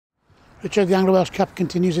Richard, the Anglo-Welsh Cup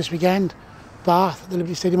continues this weekend. Bath at the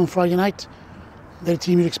Liberty Stadium on Friday night. They're a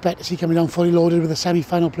team you'd expect to see coming down fully loaded with a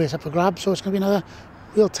semi-final place up for grabs, so it's going to be another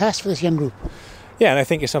real test for this young group. Yeah, and I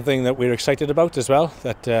think it's something that we're excited about as well.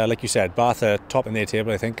 That, like you said, Bath are top in their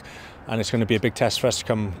table, I think, and it's going to be a big test for us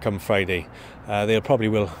come Friday. They'll probably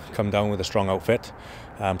will come down with a strong outfit,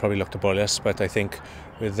 probably look to bully us, but I think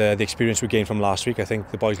with the experience we gained from last week, I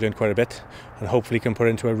think the boys learned quite a bit, and hopefully can put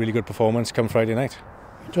into a really good performance come Friday night.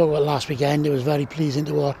 You talk about last weekend, it was very pleasing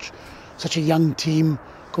to watch such a young team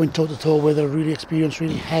going toe-to-toe with a really experienced,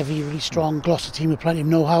 really heavy, really strong Gloucester team with plenty of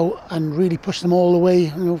know-how and really pushed them all the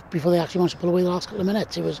way, before they actually managed to pull away the last couple of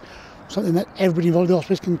minutes. It was something that everybody involved in the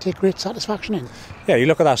Ospreys can take great satisfaction in. Yeah, you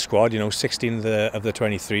look at that squad, 16 of the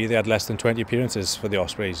 23, they had less than 20 appearances for the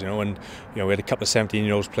Ospreys, and we had a couple of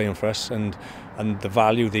 17-year-olds playing for us, and the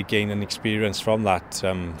value they gain and experience from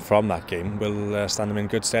that game will stand them in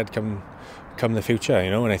good stead come the future,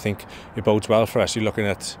 and I think it bodes well for us. You're looking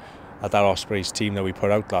at that Ospreys team that we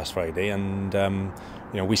put out last Friday, and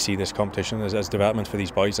we see this competition as development for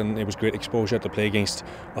these boys, and it was great exposure to play against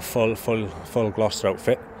a full Gloucester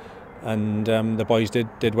outfit, and the boys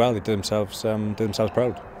did well. They did themselves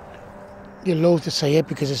proud. You're loath to say it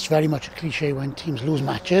because it's very much a cliche when teams lose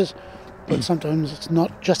matches, but sometimes it's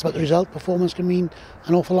not just about the result. Performance can mean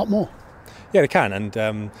an awful lot more. Yeah, it can,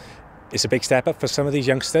 and it's a big step up for some of these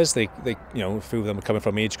youngsters. They a few of them are coming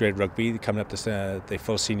from age grade rugby, coming up to their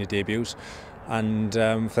full senior debuts, and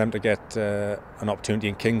for them to get an opportunity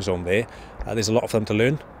in King's Own there's a lot for them to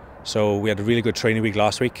learn. So we had a really good training week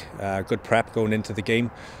last week, good prep going into the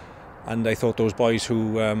game, and I thought those boys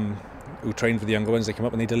who trained for the younger ones, they came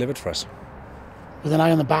up and they delivered for us. With an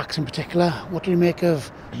eye on the backs in particular, what do you make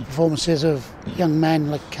of performances of young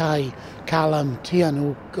men like Kai, Callum, Tian,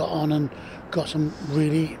 who got on and got some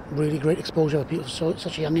really, really great exposure for people at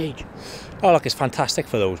such a young age? Oh, look, it's fantastic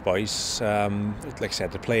for those boys. Like I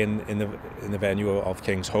said, to play in the venue of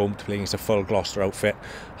King's Home, to play against a full Gloucester outfit,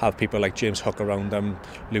 have people like James Hook around them,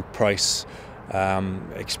 Luke Price,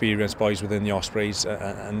 experienced boys within the Ospreys,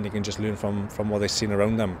 and they can just learn from what they've seen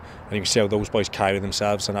around them. And you can see how those boys carry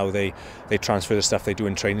themselves and how they transfer the stuff they do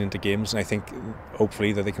in training into games. And I think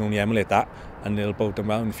hopefully that they can only emulate that, and it'll bode them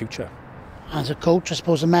well in the future. As a coach, I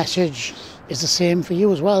suppose the message is the same for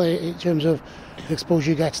you as well, in terms of the exposure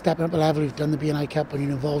you get stepping up a level. You've done the B&I Cup and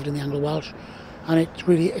you're involved in the Anglo-Welsh, and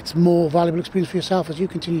it's more valuable experience for yourself as you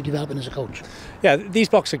continue developing as a coach. Yeah, these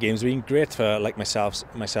Boxer games have been great for like myself,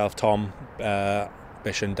 Tom,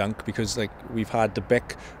 Bish and Dunk, because we've had the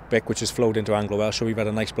Bick which has flowed into Anglo-Welsh, so we've had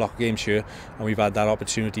a nice block of games here, and we've had that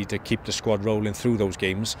opportunity to keep the squad rolling through those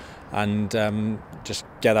games and just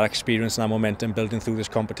get that experience and that momentum building through this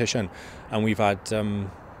competition. And we've had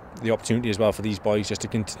the opportunity as well for these boys just to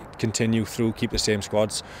continue through, keep the same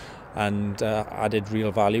squads, and added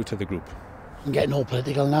real value to the group. I'm getting all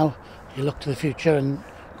political now. You look to the future, and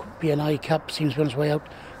B&I Cup seems to be on its way out.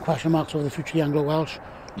 Question marks over the future of the Anglo-Welsh.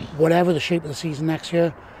 Whatever the shape of the season next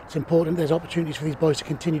year, it's important there's opportunities for these boys to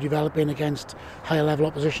continue developing against higher level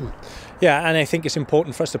opposition. Yeah, and I think it's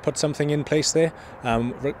important for us to put something in place there.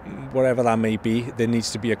 Whatever that may be, there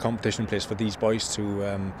needs to be a competition in place for these boys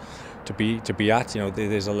to be at.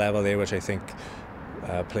 There's a level there which I think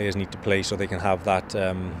players need to play so they can have that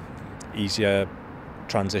easier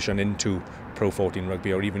transition into Pro 14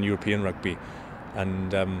 rugby or even European rugby.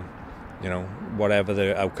 And whatever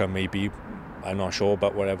the outcome may be, I'm not sure,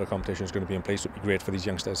 but whatever competition is going to be in place would be great for these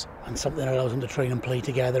youngsters. And something that allows them to train and play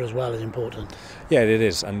together as well is important. Yeah, it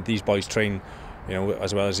is. And these boys train,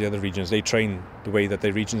 as well as the other regions. They train the way that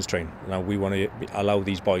their regions train. Now we want to allow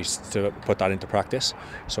these boys to put that into practice.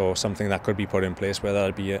 So something that could be put in place, whether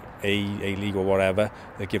it be a league or whatever,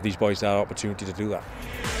 they give these boys that opportunity to do that.